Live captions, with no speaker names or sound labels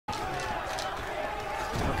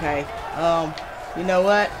Okay. You know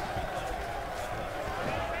what?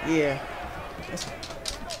 Yeah.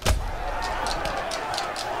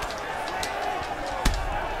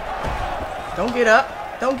 Don't get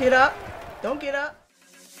up. Don't get up. Don't get up.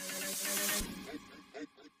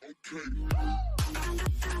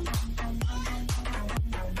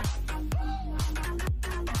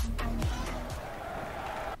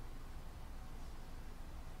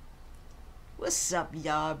 What's up,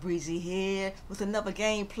 y'all? Breezy here with another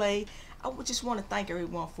gameplay. I would just want to thank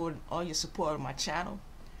everyone for all your support on my channel.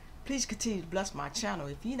 Please continue to bless my channel.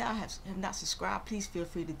 If you now have not subscribed, please feel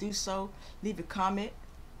free to do so. Leave a comment.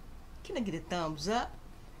 Can I get a thumbs up?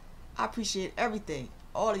 I appreciate everything.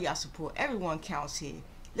 All of y'all support. Everyone counts here.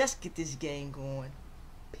 Let's get this game going.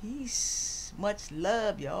 Peace. Much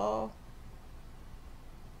love, y'all.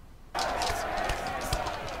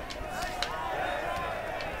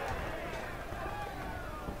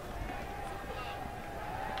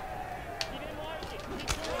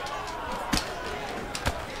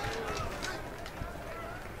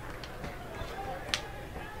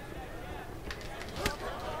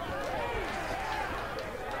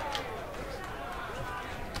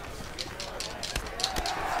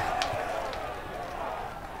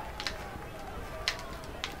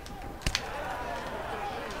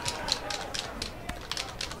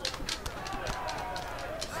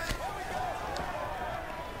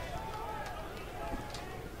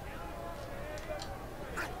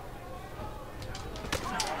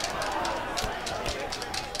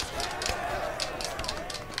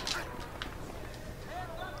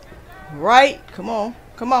 Right? Come on.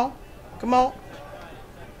 Come on. Come on.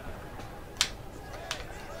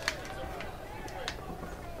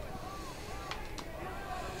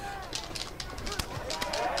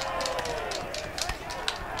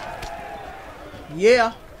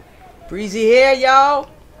 Yeah. Breezy here, y'all.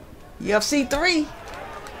 UFC 3.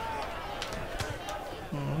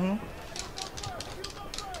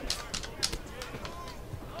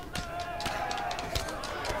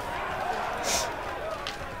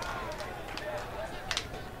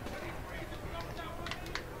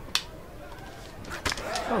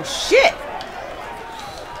 Oh shit!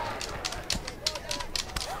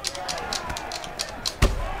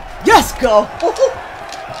 Yes, go! Oh,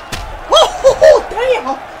 damn!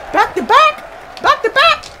 Back to back! Back to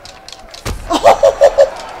back! Oh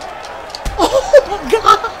my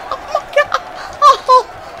god! Oh my god!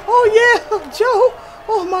 Oh yeah, Joe!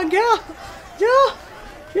 Oh my god! Yeah!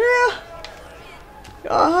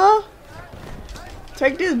 Yeah!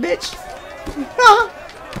 Take this, bitch!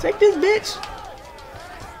 Take this, bitch!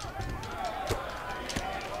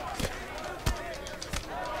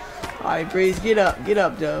 Alright, Breeze, get up,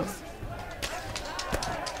 Joe.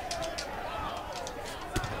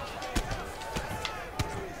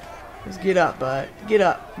 Let's get up, bud. Get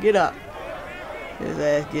up. His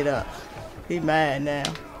ass get up. He mad now.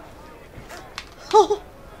 Oh,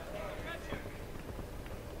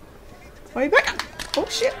 you back up. Oh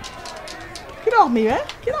shit. Get off me, man.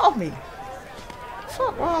 Get off me. What the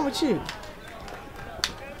fuck wrong with you?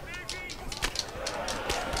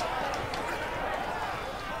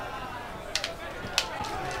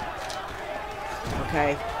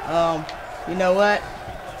 Okay, you know what?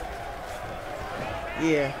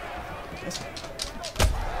 Yeah.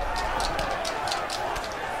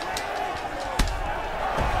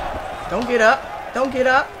 Don't get up. Don't get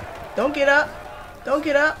up. Don't get up. Don't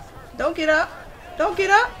get up. Don't get up. Don't get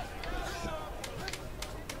up.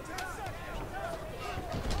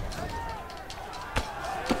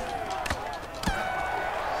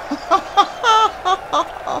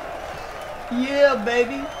 Yeah,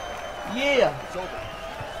 baby. Yeah.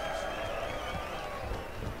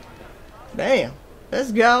 Damn.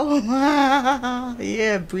 Let's go.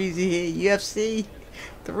 Yeah, Breezy here. UFC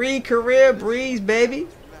 3 career Breeze, baby.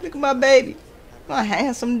 Look at my baby. My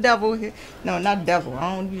handsome devil here. No, not devil.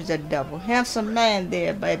 I don't use that devil. Handsome man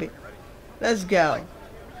there, baby. Let's go.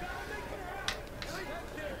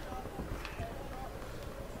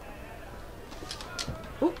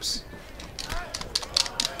 Oops.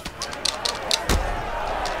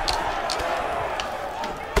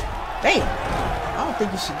 Damn. I don't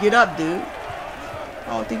think you should get up, dude.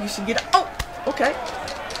 I don't think you should get up. Oh, okay.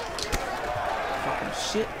 Fucking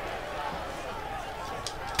shit.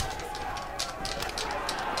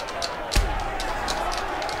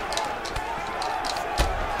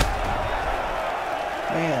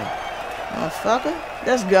 Man. Motherfucker.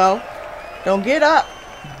 Let's go. Don't get up.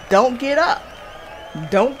 Don't get up.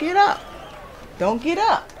 Don't get up. Don't get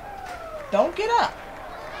up. Don't get up.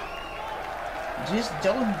 Just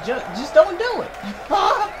don't do it.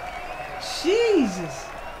 Jesus.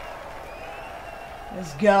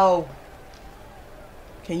 Let's go.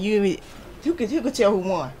 Can you could tell who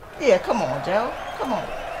won? Yeah, come on, Joe. Come on.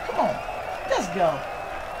 Come on. Let's go.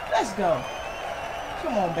 Let's go.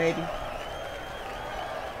 Come on, baby.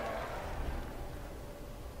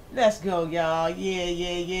 Let's go, y'all. Yeah,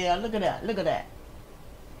 yeah, yeah. Look at that. Look at that.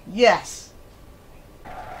 Yes.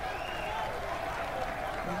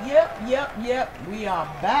 Yep. We are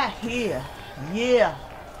back here. Yeah.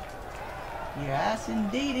 Yes,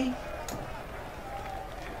 indeedy.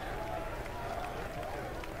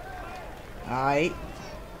 Alright.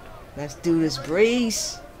 Let's do this,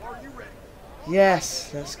 Breeze.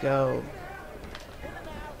 Yes, let's go.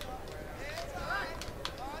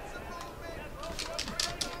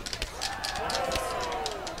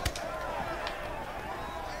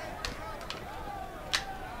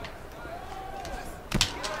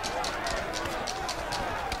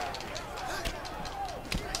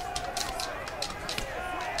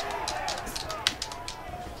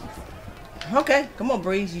 Okay, come on,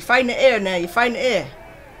 Breeze. You're fighting the air now. You're fighting the air.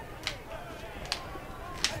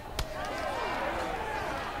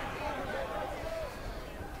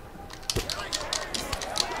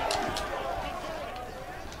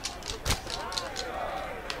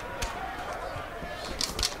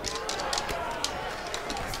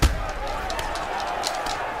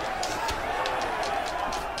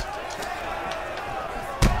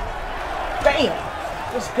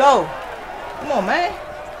 Bam! Let's go. Come on, man.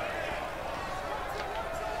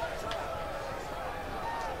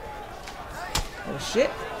 Oh shit,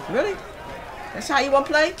 really? That's how you wanna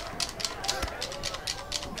play?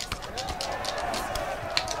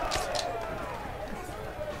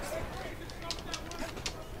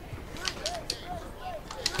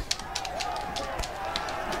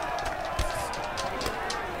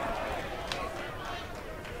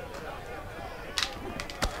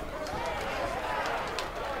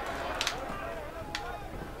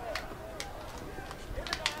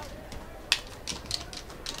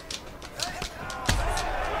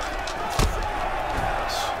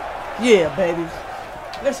 Yeah, baby.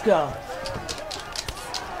 Let's go.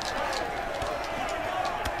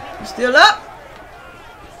 You still up?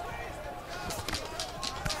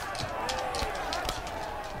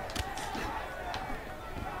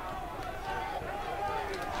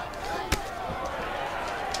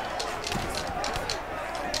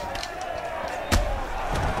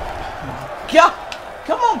 Yeah.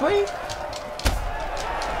 Come on, Bree.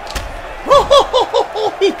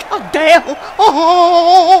 He got down.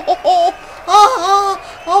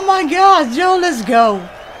 Oh my God, Joe, let's go.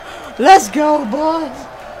 Let's go, boys.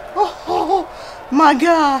 Oh my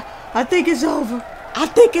God. I think it's over. I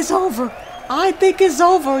think it's over. I think it's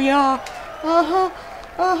over, y'all.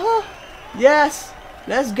 Yes.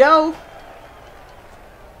 Let's go.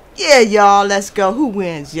 Yeah, y'all, let's go. Who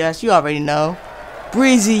wins? Yes, you already know.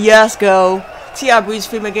 Breezy, yes, go. QuietTrBreeze,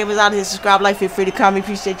 female gamers out here. Subscribe, like, feel free to comment.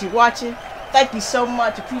 Appreciate you watching. Thank you so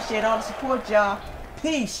much. Appreciate all the support, y'all.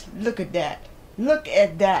 Peace. Look at that. Look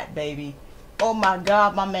at that, baby. Oh my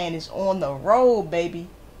God, my man is on the road, baby.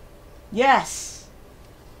 Yes.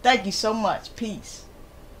 Thank you so much. Peace.